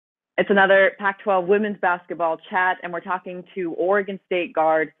It's another Pac-12 women's basketball chat, and we're talking to Oregon State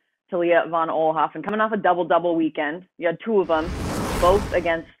guard Talia von Oelhoffen. Coming off a double-double weekend, you had two of them, both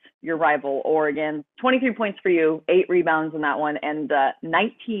against your rival, Oregon. 23 points for you, 8 rebounds in that one, and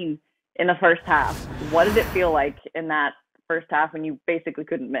 19 in the first half. What did it feel like in that first half when you basically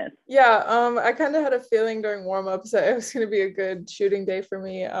couldn't miss? Yeah, I kind of had a feeling during warm-ups that it was going to be a good shooting day for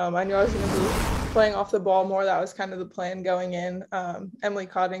me. I knew I was going to be playing off the ball more. That was kind of the plan going in. Emily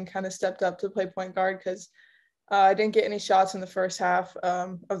Cotting kind of stepped up to play point guard because I didn't get any shots in the first half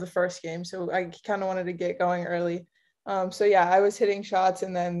of the first game. So I kind of wanted to get going early. So yeah, I was hitting shots,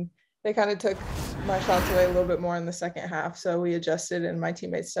 and then they kind of took my shots away a little bit more in the second half. So we adjusted and my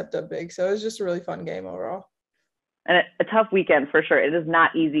teammates stepped up big. So it was just a really fun game overall. And a tough weekend for sure. It is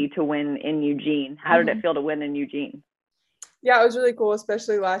not easy to win in Eugene. How did it feel to win in Eugene? Yeah, it was really cool,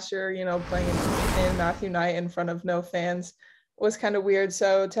 especially last year, playing in Matthew Knight in front of no fans was kind of weird.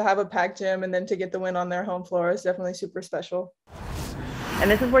 So to have a packed gym and then to get the win on their home floor is definitely super special.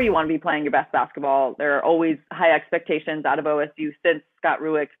 And this is where you want to be playing your best basketball. There are always high expectations out of OSU since Scott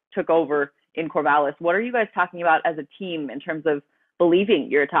Rueck took over in Corvallis. What are you guys talking about as a team in terms of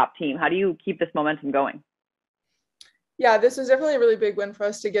believing you're a top team? How do you keep this momentum going? Yeah, this was definitely a really big win for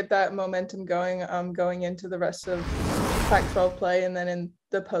us to get that momentum going, going into the rest of Pac-12 play and then in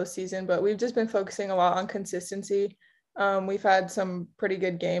the postseason. But we've just been focusing a lot on consistency. We've had some pretty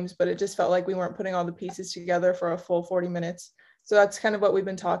good games, but it just felt like we weren't putting all the pieces together for a full 40 minutes. So that's kind of what we've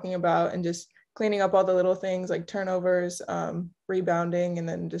been talking about, and just cleaning up all the little things like turnovers, rebounding, and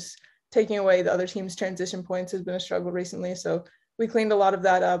then just taking away the other team's transition points has been a struggle recently. So we cleaned a lot of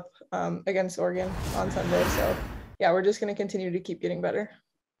that up against Oregon on Sunday. So yeah, we're just going to continue to keep getting better.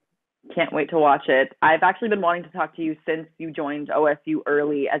 Can't wait to watch it. I've actually been wanting to talk to you since you joined OSU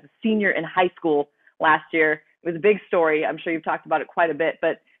early as a senior in high school last year. It was a big story. I'm sure you've talked about it quite a bit,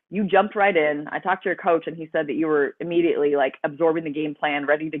 but you jumped right in. I talked to your coach and he said that you were immediately like absorbing the game plan,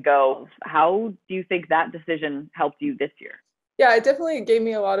 ready to go. How do you think that decision helped you this year? Yeah, it definitely gave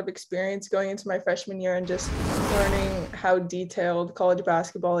me a lot of experience going into my freshman year and just learning how detailed college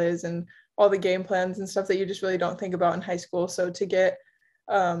basketball is and all the game plans and stuff that you just really don't think about in high school. So to get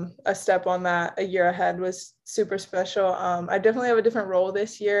a step on that a year ahead was super special. I definitely have a different role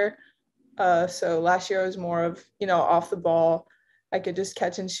this year. So last year was more of, off the ball. I could just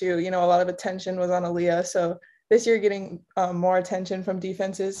catch and shoot. A lot of attention was on Aaliyah. So this year getting more attention from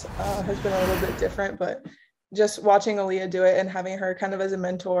defenses has been a little bit different, but just watching Aaliyah do it and having her kind of as a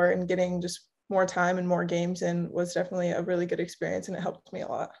mentor and getting just more time and more games in was definitely a really good experience, and it helped me a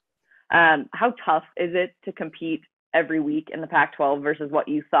lot. How tough is it to compete every week in the Pac-12 versus what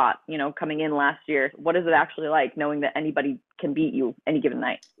you thought, coming in last year? What is it actually like knowing that anybody can beat you any given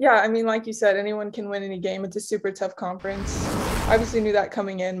night? Yeah, I mean, like you said, anyone can win any game. It's a super tough conference. I obviously knew that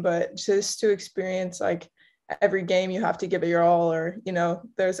coming in, but just to experience like every game you have to give it your all, or,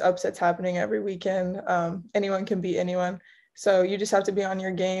 there's upsets happening every weekend. Anyone can beat anyone. So you just have to be on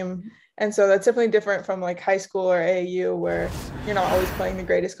your game. And so that's definitely different from like high school or AAU where you're not always playing the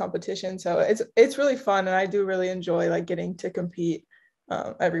greatest competition. So it's really fun, and I do really enjoy like getting to compete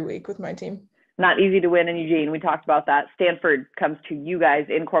every week with my team. Not easy to win in Eugene. We talked about that. Stanford comes to you guys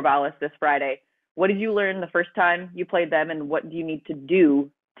in Corvallis this Friday. What did you learn the first time you played them, and what do you need to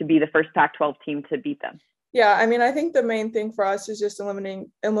do to be the first Pac-12 team to beat them? Yeah, I mean, I think the main thing for us is just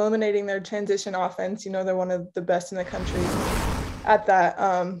eliminating their transition offense. They're one of the best in the country at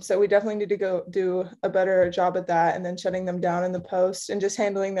that. So we definitely need to go do a better job at that, and then shutting them down in the post and just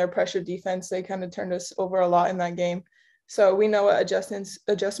handling their pressure defense. They kind of turned us over a lot in that game. So we know what adjustments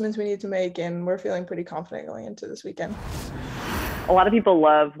we need to make, and we're feeling pretty confident going into this weekend. A lot of people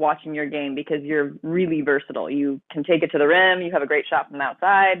love watching your game because you're really versatile. You can take it to the rim. You have a great shot from the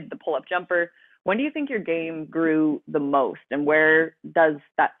outside, the pull-up jumper. When do you think your game grew the most, and where does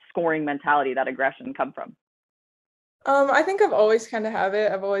that scoring mentality, that aggression come from? I think I've always kind of have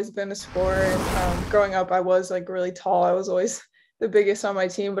it. I've always been a scorer, and growing up, I was like really tall. I was always the biggest on my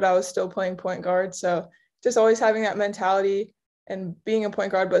team, but I was still playing point guard. So just always having that mentality and being a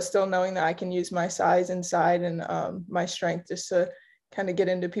point guard, but still knowing that I can use my size inside and my strength just to kind of get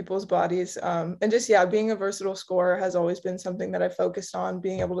into people's bodies. And just, yeah, being a versatile scorer has always been something that I focused on,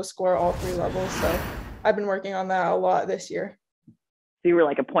 being able to score all 3 levels. So I've been working on that a lot this year. So you were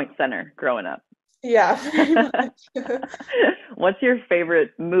like a point center growing up. Yeah, pretty much. What's your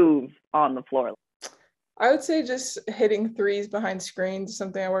favorite move on the floor? I would say just hitting threes behind screens,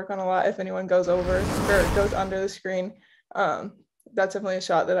 something I work on a lot. If anyone goes over or goes under the screen, that's definitely a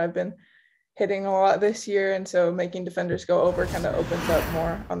shot that I've been hitting a lot this year. And so making defenders go over kind of opens up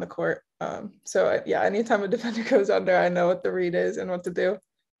more on the court. So yeah, anytime a defender goes under, I know what the read is and what to do.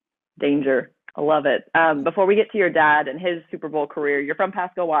 Danger. I love it. Before we get to your dad and his Super Bowl career, you're from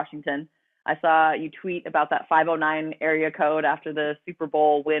Pasco, Washington. I saw you tweet about that 509 area code after the Super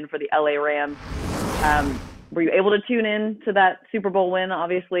Bowl win for the LA Rams. Were you able to tune in to that Super Bowl win?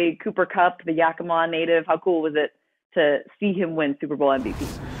 Obviously, Cooper Kupp, the Yakima native. How cool was it to see him win Super Bowl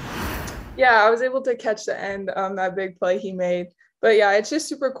MVP? Yeah, I was able to catch the end on that big play he made. But yeah, it's just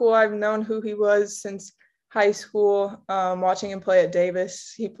super cool. I've known who he was since high school, watching him play at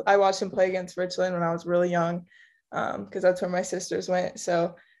Davis. I watched him play against Richland when I was really young, because that's where my sisters went.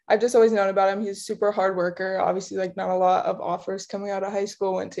 So I've just always known about him. He's a super hard worker. Obviously, like, not a lot of offers coming out of high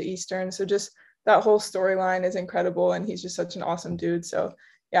school, went to Eastern. So just that whole storyline is incredible, and he's just such an awesome dude. So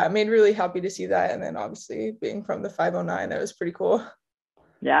yeah, it made me really happy to see that. And then obviously being from the 509, that was pretty cool.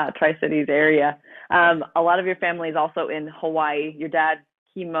 Yeah, Tri-Cities area. A lot of your family is also in Hawaii. Your dad,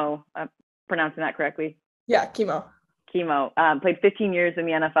 Kimo, pronouncing that correctly? Yeah, Kimo. Played 15 years in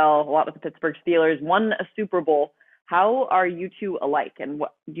the NFL, a lot with the Pittsburgh Steelers, won a Super Bowl. How are you two alike? And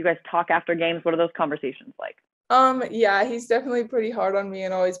what do you guys talk after games? What are those conversations like? Yeah, he's definitely pretty hard on me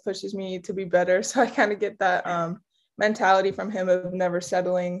and always pushes me to be better. So I kind of get that mentality from him of never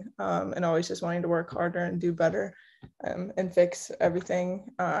settling, and always just wanting to work harder and do better, and fix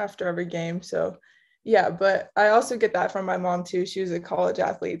everything after every game. So yeah, but I also get that from my mom too. She was a college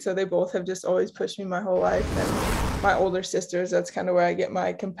athlete, so they both have just always pushed me my whole life. And my older sisters, that's kind of where I get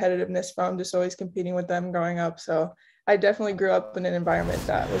my competitiveness from, just always competing with them growing up. So I definitely grew up in an environment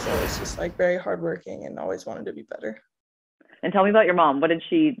that was always just like very hardworking and always wanted to be better. And tell me about your mom. What did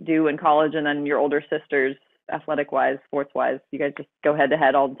she do in college? And then your older sisters, athletic wise, sports wise, you guys just go head to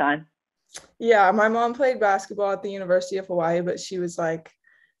head all the time? Yeah, my mom played basketball at the University of Hawaii, but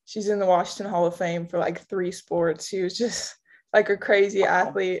she's in the Washington Hall of Fame for like 3 sports. She was just like a crazy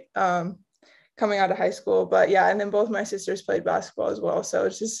athlete coming out of high school. But yeah, and then both my sisters played basketball as well. So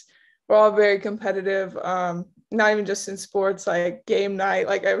it's just, we're all very competitive, not even just in sports, like game night,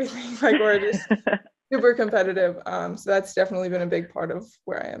 like everything. Like, we're just super competitive. So that's definitely been a big part of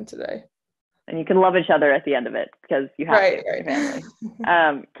where I am today. And you can love each other at the end of it because you have right. your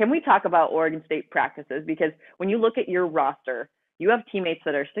family. Can we talk about Oregon State practices? Because when you look at your roster, you have teammates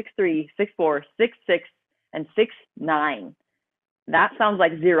that are 6'3", 6'4", 6'6", and 6'9". That sounds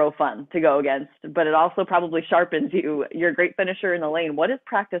like zero fun to go against, but it also probably sharpens you. You're a great finisher in the lane. What is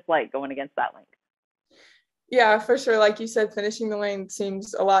practice like going against that length? Yeah, for sure. Like you said, finishing the lane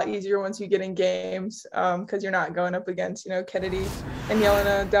seems a lot easier once you get in games, because you're not going up against, Kennedy and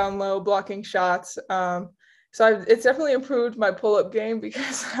Yelena down low blocking shots. It's definitely improved my pull-up game,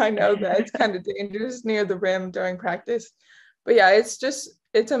 because I know that it's kind of dangerous near the rim during practice. But yeah,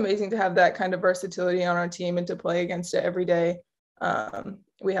 it's amazing to have that kind of versatility on our team and to play against it every day.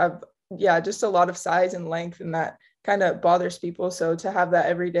 We have, just a lot of size and length, and that kind of bothers people. So to have that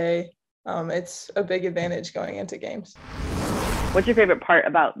every day, it's a big advantage going into games. What's your favorite part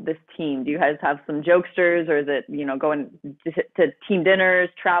about this team? Do you guys have some jokesters, or is it, going to team dinners,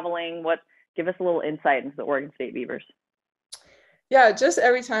 traveling? Give us a little insight into the Oregon State Beavers. Yeah, just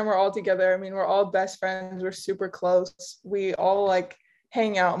every time we're all together. I mean, we're all best friends. We're super close. We all like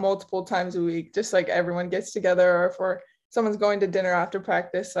hang out multiple times a week, just like everyone gets together. Or if someone's going to dinner after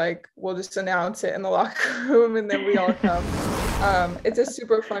practice, like, we'll just announce it in the locker room and then we all come. It's a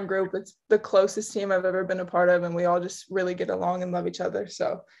super fun group. It's the closest team I've ever been a part of, and we all just really get along and love each other.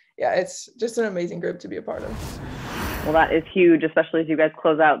 So yeah, it's just an amazing group to be a part of. Well, that is huge, especially as you guys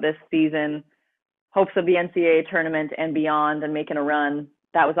close out this season. Hopes of the NCAA tournament and beyond and making a run.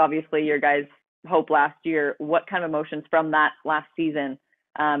 That was obviously your guys' hope last year. What kind of emotions from that last season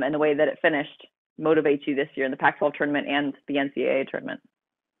and the way that it finished motivates you this year in the Pac-12 tournament and the NCAA tournament?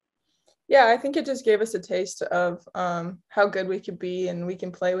 Yeah, I think it just gave us a taste of how good we could be, and we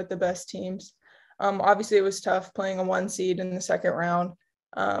can play with the best teams. Obviously, it was tough playing a 1 seed in the second round.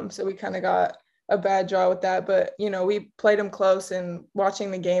 So we kind of got a bad draw with that. But, we played them close, and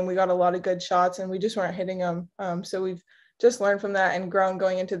watching the game, we got a lot of good shots, and we just weren't hitting them. So we've just learned from that and grown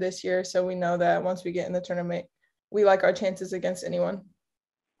going into this year. So we know that once we get in the tournament, we like our chances against anyone.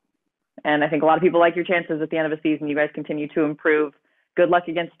 And I think a lot of people like your chances at the end of a season. You guys continue to improve. Good luck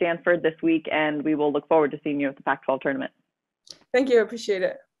against Stanford this week, and we will look forward to seeing you at the Pac-12 tournament. Thank you. I appreciate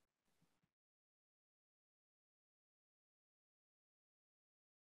it.